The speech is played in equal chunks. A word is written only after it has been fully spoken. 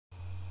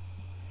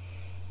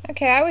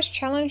Okay, I was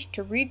challenged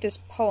to read this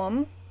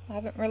poem. I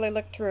haven't really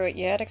looked through it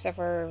yet, except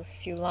for a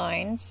few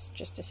lines,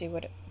 just to see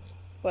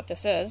what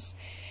this is.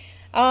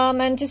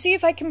 And to see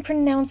if I can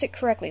pronounce it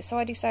correctly. So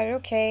I decided,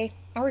 okay,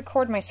 I'll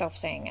record myself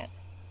saying it.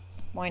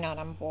 Why not?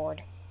 I'm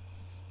bored.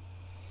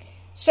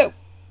 So,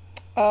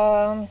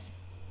 let's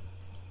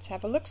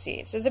have a look-see.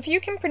 It says, if you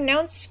can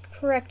pronounce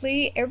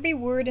correctly every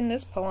word in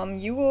this poem,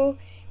 you will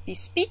be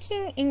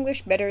speaking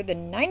English better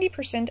than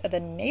 90% of the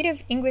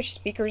native English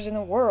speakers in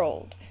the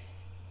world.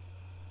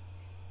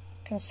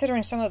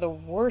 Considering some of the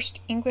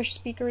worst English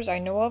speakers I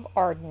know of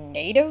are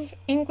native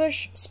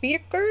English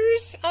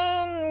speakers,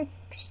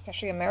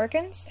 especially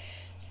Americans.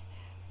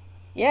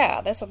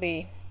 Yeah, this will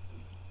be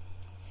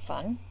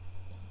fun.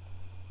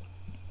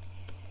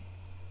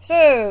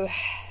 So,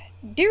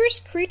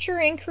 dearest creature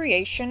in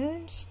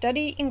creation,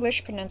 study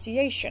English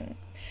pronunciation.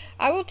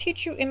 I will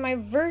teach you in my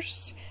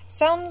verse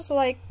sounds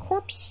like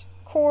corpse,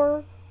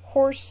 core,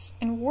 horse,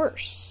 and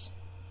worse.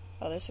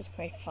 Oh, this is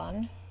quite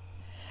fun.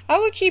 I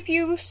will keep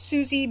you,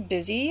 Susie,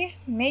 busy,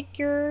 make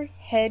your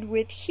head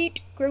with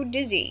heat grow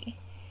dizzy.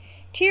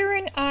 Tear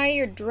and eye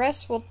your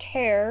dress will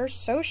tear,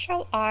 so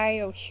shall I,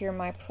 oh hear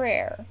my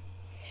prayer.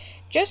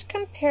 Just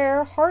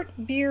compare heart,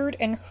 beard,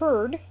 and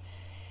herd,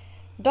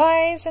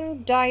 dyes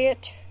and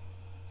diet,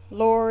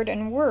 lord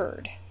and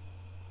word.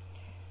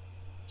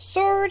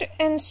 Sword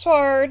and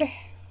sward,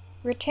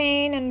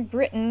 retain and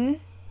Britain,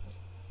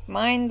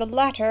 mind the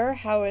latter,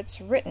 how it's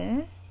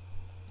written.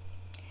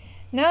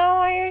 Now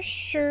I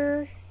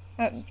assure...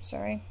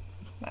 sorry,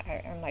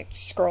 I'm like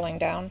scrolling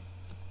down.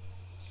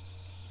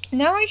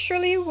 Now I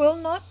surely will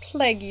not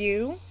plague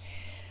you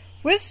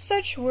with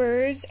such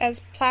words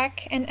as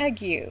plaque and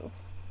ague.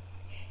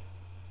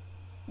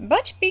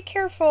 But be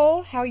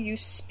careful how you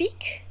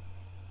speak.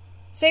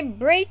 Say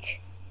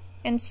break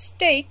and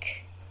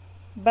stake,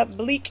 but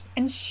bleak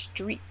and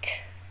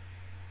streak.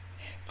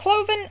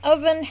 Cloven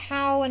oven,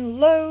 how and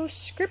low,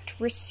 script,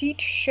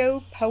 receipt,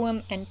 show,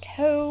 poem, and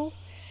toe.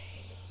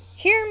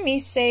 Hear me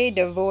say,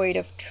 devoid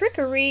of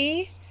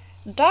trickery,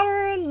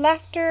 daughter,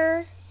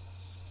 laughter.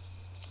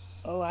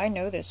 Oh, I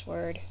know this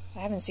word. I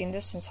haven't seen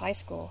this since high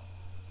school.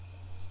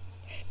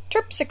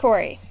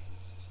 Terpsichore. I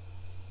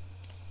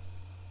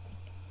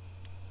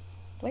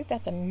believe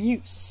that's a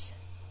muse.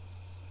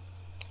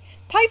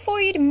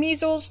 Typhoid,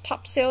 measles,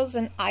 topsails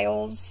and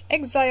isles,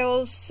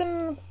 exiles,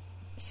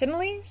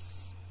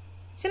 similes,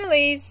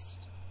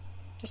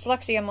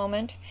 dyslexia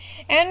moment,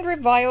 and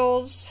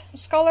reviles,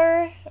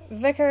 scholar,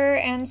 vicar,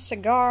 and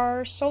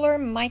cigar, solar,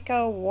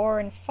 mica, war,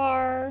 and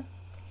far.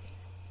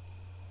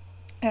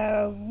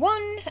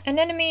 One,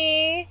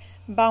 anemone,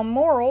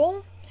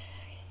 balmoral,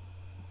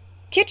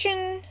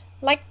 kitchen,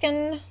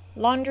 lichen,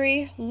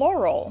 laundry,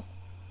 laurel.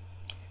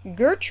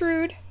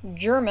 Gertrude,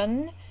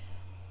 German,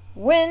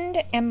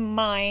 wind and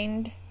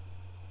mind,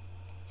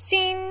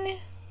 scene.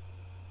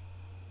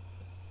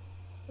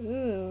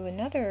 Ooh,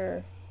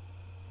 another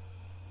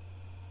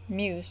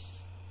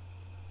muse.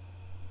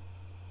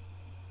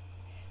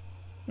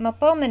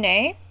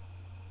 Mapomene,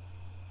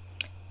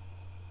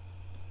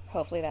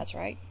 hopefully that's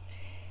right.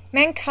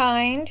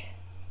 Mankind.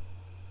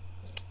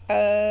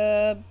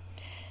 Billet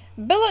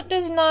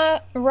does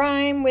not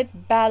rhyme with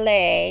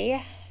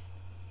ballet.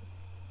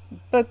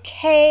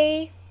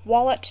 Bouquet,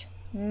 wallet,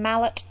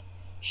 mallet,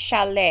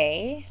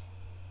 chalet.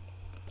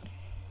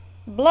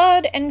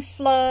 Blood and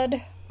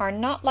flood are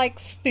not like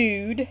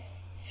food,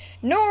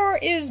 nor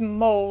is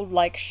mold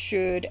like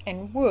should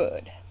and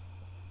would.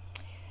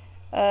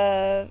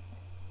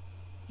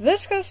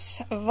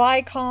 Viscous,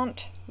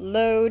 viscount,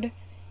 load,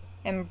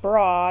 and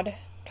broad,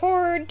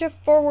 toward to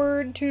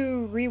forward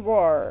to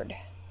reward.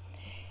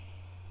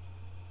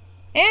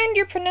 And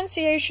your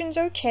pronunciation's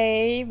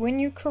okay when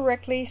you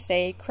correctly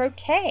say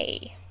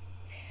croquet.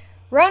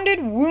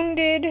 Rounded,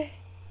 wounded,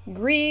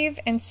 grieve,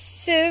 and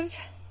sieve.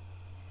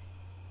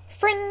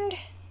 Friend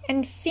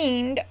and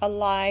fiend,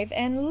 alive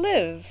and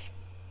live.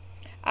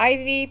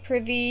 Ivy,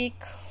 privy,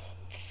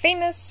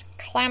 famous,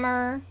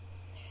 clamor.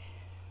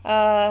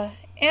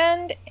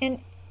 And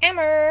an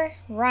ammer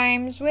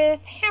rhymes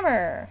with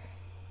hammer.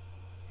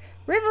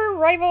 River,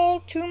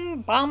 rival,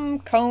 tomb, bomb,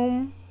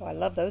 comb. Oh, I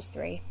love those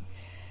three.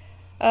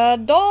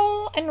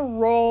 Doll and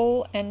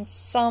roll and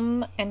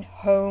sum and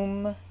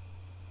home.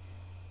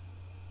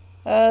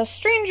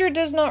 Stranger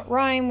does not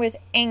rhyme with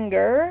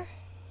anger,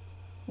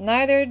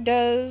 neither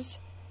does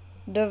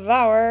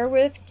devour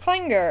with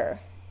clangor.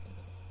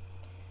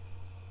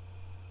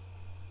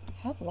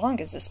 How long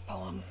is this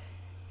poem?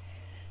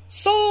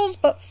 Souls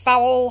but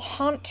foul,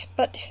 haunt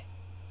but...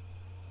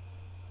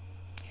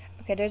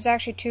 Okay, there's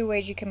actually two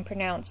ways you can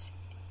pronounce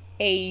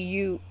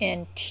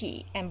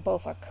A-U-N-T, and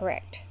both are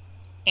correct.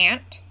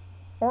 Ant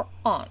or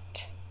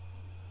aunt.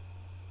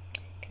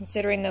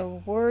 Considering the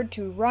word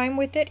to rhyme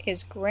with it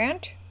is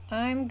grant,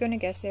 I'm gonna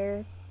guess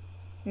they're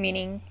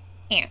meaning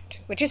ant,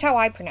 which is how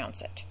I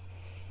pronounce it.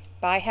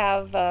 But I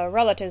have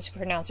relatives who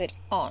pronounce it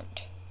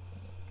aunt.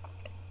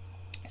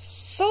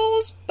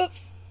 Souls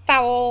but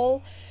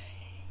foul,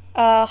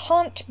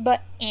 haunt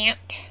but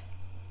ant.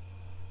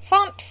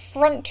 Font,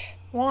 front,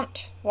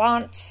 want,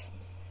 wants.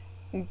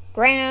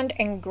 grand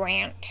and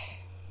grant.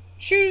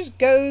 Shoes,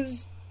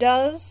 goes,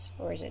 does,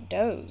 or is it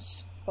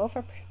does? Both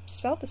are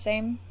spelled the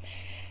same.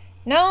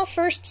 Now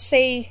first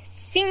say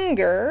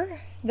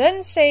finger,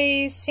 then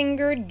say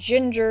singer,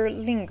 ginger,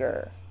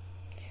 linger.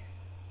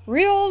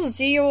 Real,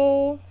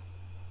 zeal,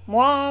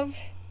 mauve,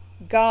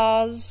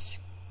 gauze,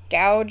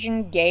 gouge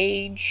and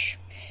gauge.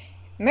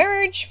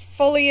 Marriage,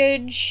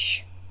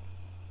 foliage,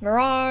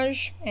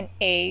 mirage, and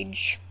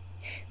age.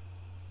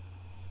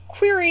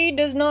 Query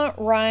does not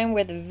rhyme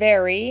with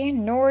very,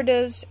 nor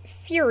does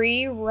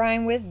fury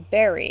rhyme with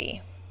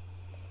bury.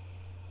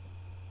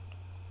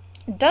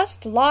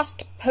 Dust,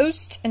 lost,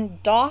 post,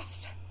 and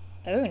doth.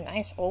 Oh,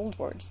 nice old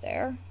words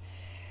there.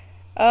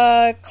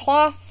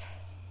 Cloth,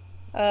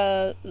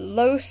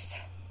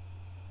 loath,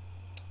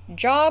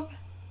 job,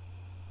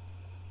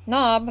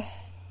 knob,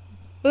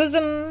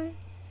 bosom,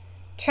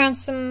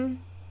 transom,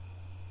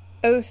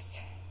 oath.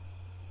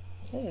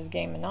 This is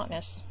getting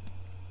monotonous.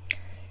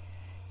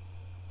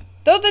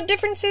 Though the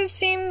differences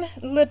seem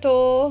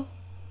little,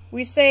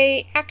 we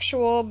say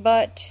actual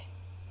but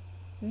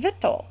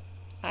victual.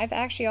 I've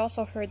actually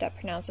also heard that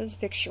pronounced as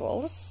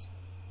victuals.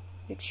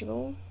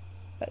 Victual,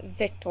 but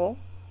victual.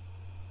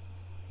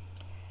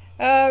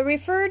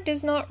 Refer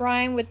does not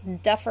rhyme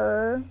with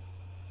defer.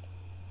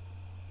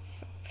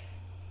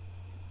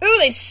 Ooh,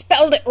 they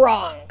spelled it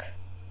wrong!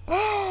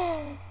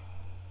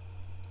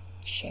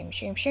 Shame,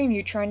 shame, shame.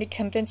 You're trying to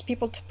convince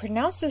people to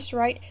pronounce this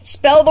right.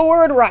 Spell the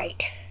word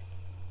right!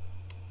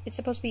 It's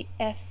supposed to be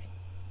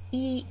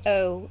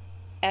F-E-O-F-F-E-R,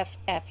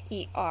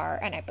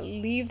 and I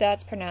believe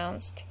that's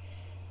pronounced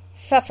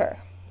pfeffer.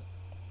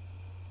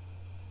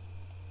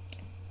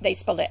 They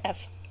spelled it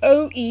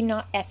F-O-E,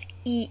 not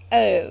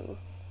F-E-O.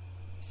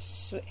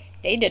 So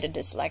they did a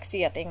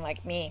dyslexia thing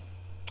like me.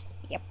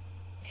 Yep.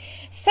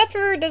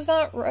 Pfeffer does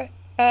not...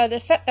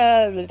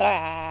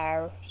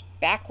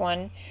 back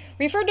one.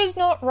 Refer does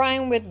not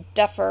rhyme with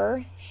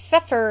defer.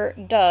 Pfeffer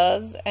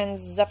does, and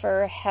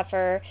zephyr,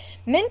 heifer.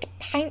 Mint,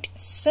 pint,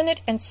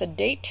 senate, and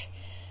sedate.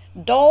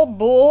 Dull,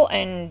 bull,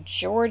 and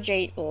George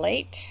ate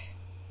late.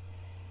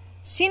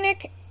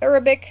 Scenic,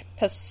 Arabic,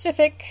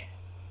 Pacific.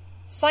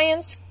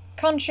 Science,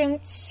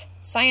 conscience,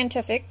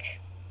 scientific.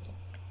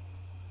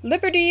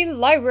 Liberty,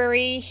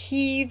 library,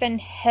 heave,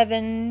 and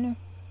heaven.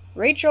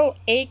 Rachel,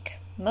 ache,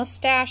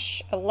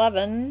 mustache,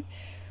 11.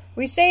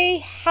 We say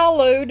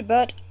hallowed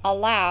but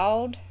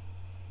allowed.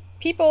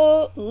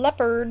 People,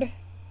 leopard,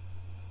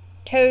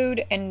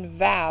 toad, and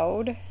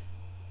vowed.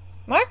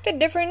 Mark the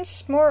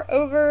difference,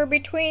 moreover,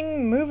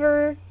 between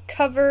mover,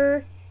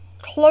 cover,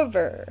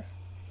 clover.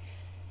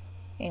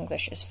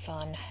 English is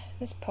fun.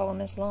 This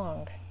poem is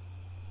long.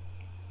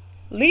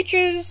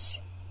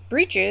 Leeches,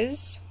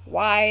 breeches,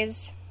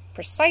 wise,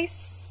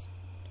 precise.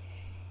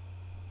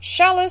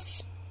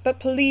 Chalice, but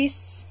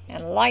police,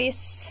 and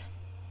lice.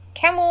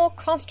 Camel,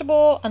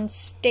 constable,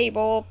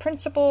 unstable,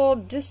 principal,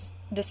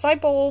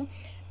 disciple,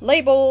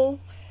 label,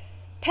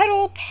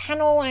 pedal,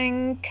 panel,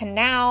 and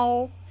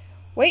canal,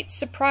 wait,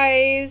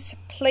 surprise,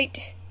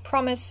 plate,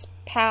 promise,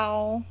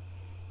 pal.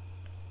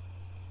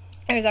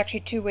 There's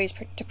actually two ways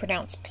to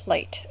pronounce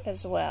plate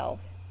as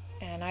well,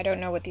 and I don't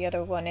know what the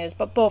other one is,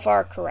 but both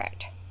are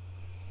correct.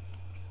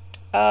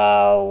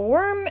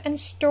 Worm and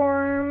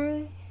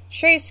storm,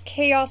 chase,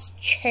 chaos,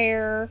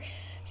 chair,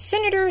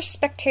 senator,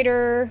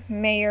 spectator,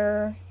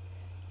 mayor,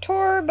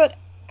 Tor, but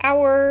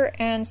hour,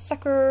 and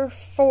sucker,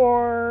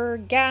 for,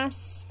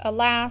 gas,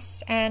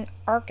 alas, and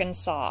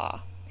Arkansas.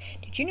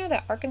 Did you know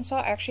that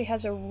Arkansas actually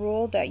has a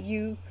rule that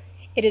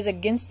it is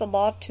against the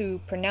law to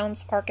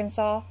pronounce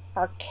Arkansas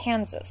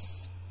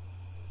Arkansas?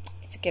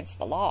 It's against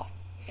the law.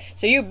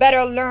 So you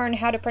better learn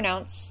how to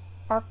pronounce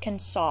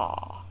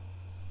Arkansas.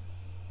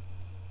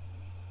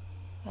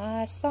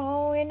 I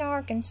saw in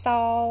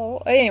Arkansas.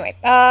 Anyway,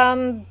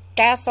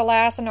 gas,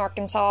 alas, and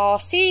Arkansas.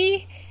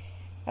 See?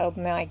 Oh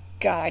my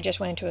God, I just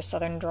went into a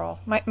southern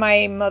drawl.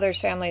 My mother's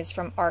family is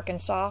from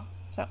Arkansas.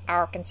 So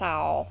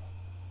Arkansas.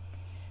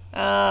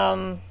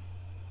 Gas,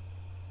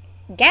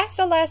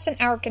 alas, and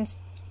Arkansas.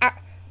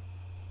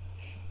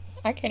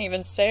 I can't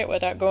even say it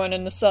without going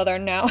in the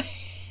southern now.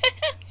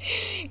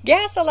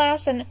 Gas,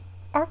 alas, and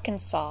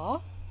Arkansas.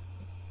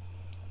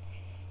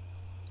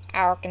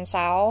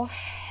 Arkansas.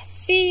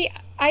 See,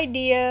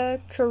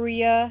 idea,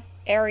 Korea,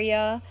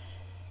 area.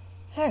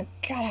 Oh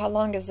God, how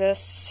long is this?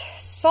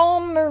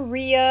 Psalm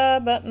Maria,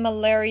 but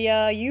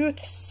malaria,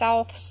 youth,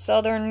 south,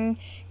 southern,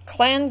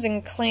 clans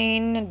and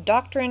clean,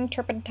 doctrine,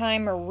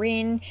 turpentine,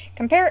 marine,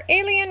 compare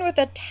alien with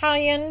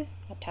Italian,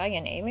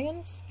 Italian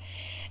aliens?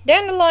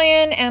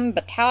 Dandelion and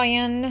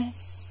battalion,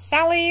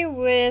 Sally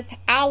with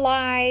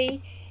ally,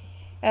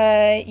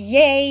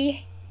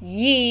 yay,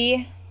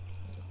 ye,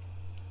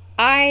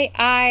 I,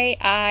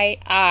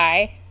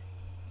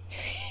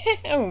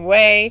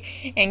 way,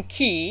 and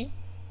key.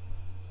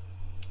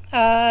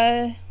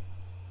 Say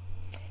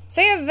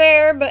a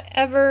verb, but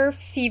ever,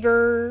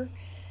 fever.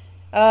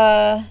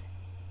 Now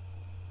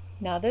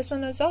this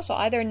one is also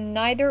either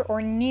neither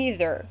or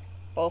neither.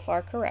 Both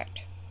are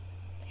correct.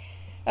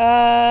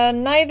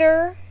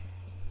 Neither,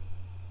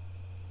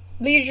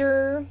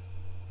 leisure,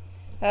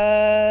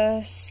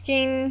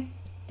 Skein,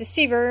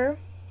 deceiver,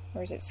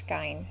 or is it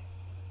skein?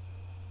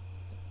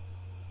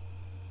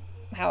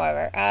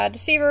 However,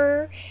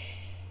 deceiver,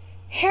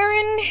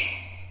 heron,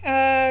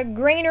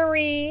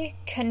 granary,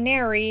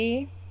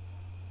 canary,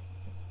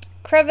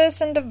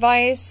 crevice and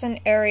device and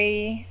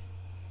airy,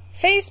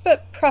 face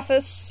but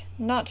preface,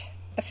 not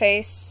a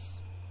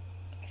face,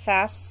 a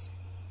face,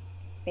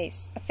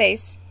 a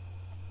face,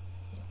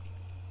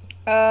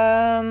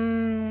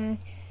 phlegm,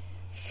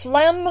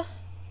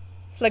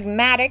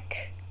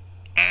 phlegmatic,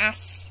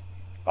 ass,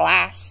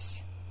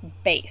 glass,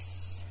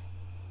 base.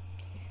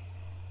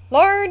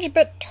 Large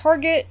but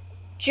target,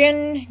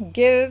 gin,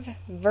 give,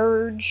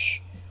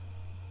 verge,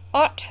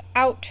 ought,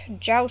 out,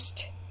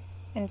 joust,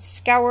 and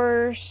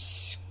scour,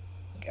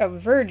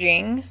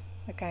 verging,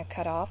 I kind of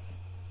cut off,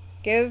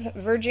 give,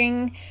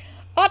 verging,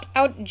 ought,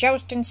 out,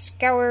 joust, and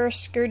scour,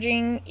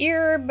 scourging,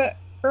 ear, but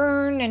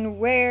earn, and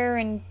wear,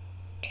 and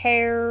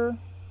tear.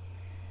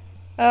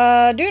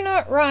 Do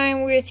not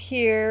rhyme with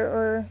here,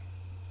 or,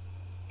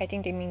 I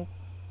think they mean,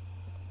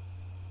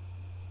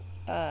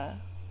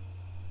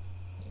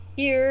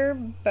 ear,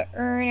 but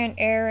earn, and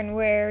air, and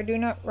wear, do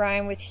not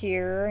rhyme with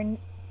here, and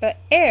but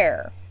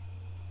air.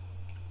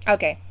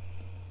 Okay.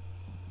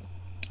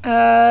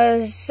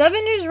 7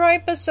 is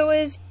right, but so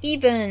is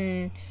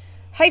even.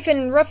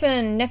 Hyphen,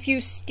 roughen, nephew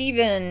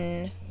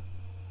Stephen.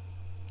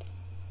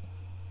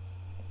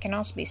 Can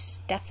also be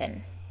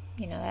Stephen.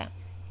 You know that?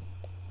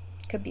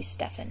 Could be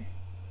Stephen.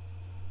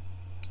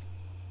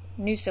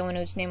 Knew someone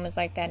whose name was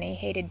like that, and he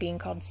hated being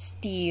called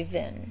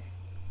Stephen.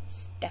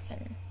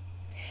 Stephen.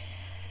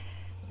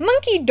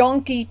 Monkey,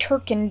 donkey,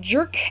 Turk, and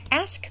jerk,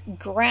 ask,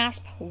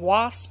 grasp,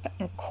 wasp,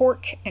 and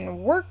cork, and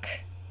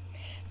work.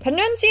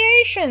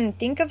 Pronunciation,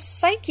 think of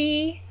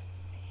psyche,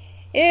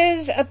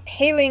 is a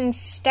paling,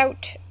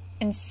 stout,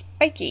 and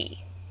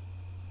spiky.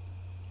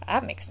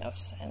 That makes no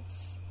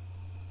sense.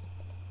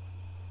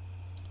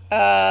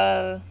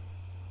 Won't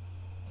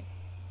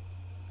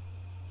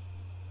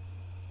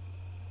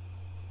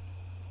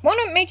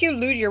it make you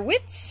lose your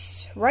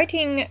wits,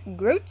 writing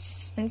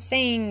groats and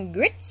saying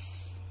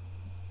grits?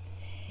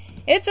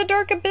 It's a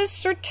dark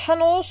abyss or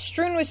tunnel,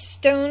 strewn with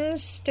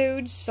stones,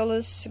 stowed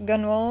solace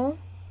gunwale.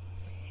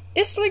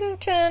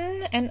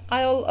 Islington and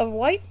Isle of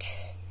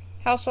Wight,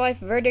 housewife,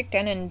 verdict,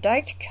 and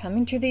indict,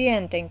 coming to the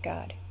end, thank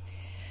God.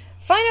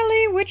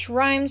 Finally, which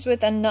rhymes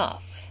with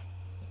enough?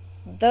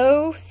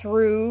 Though,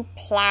 through,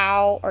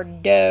 plow, or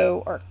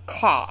dough, or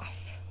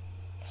cough.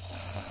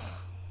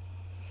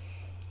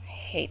 I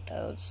hate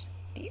those.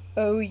 The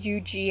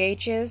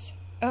O-U-G-H's.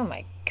 Oh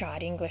my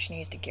God, English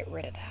needs to get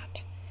rid of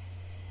that.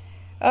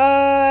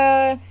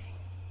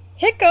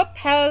 Hiccup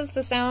has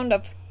the sound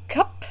of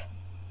cup.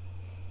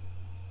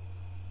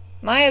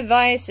 My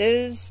advice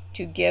is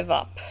to give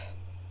up.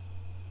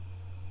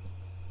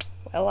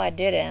 Well, I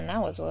did it, and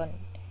that was one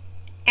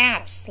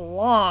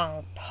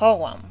ass-long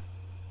poem.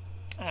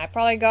 And I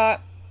probably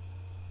got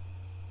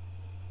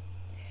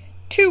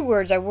 2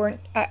 words I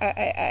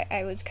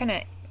was kind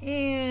of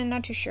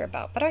not too sure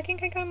about, but I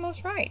think I got them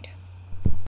most right.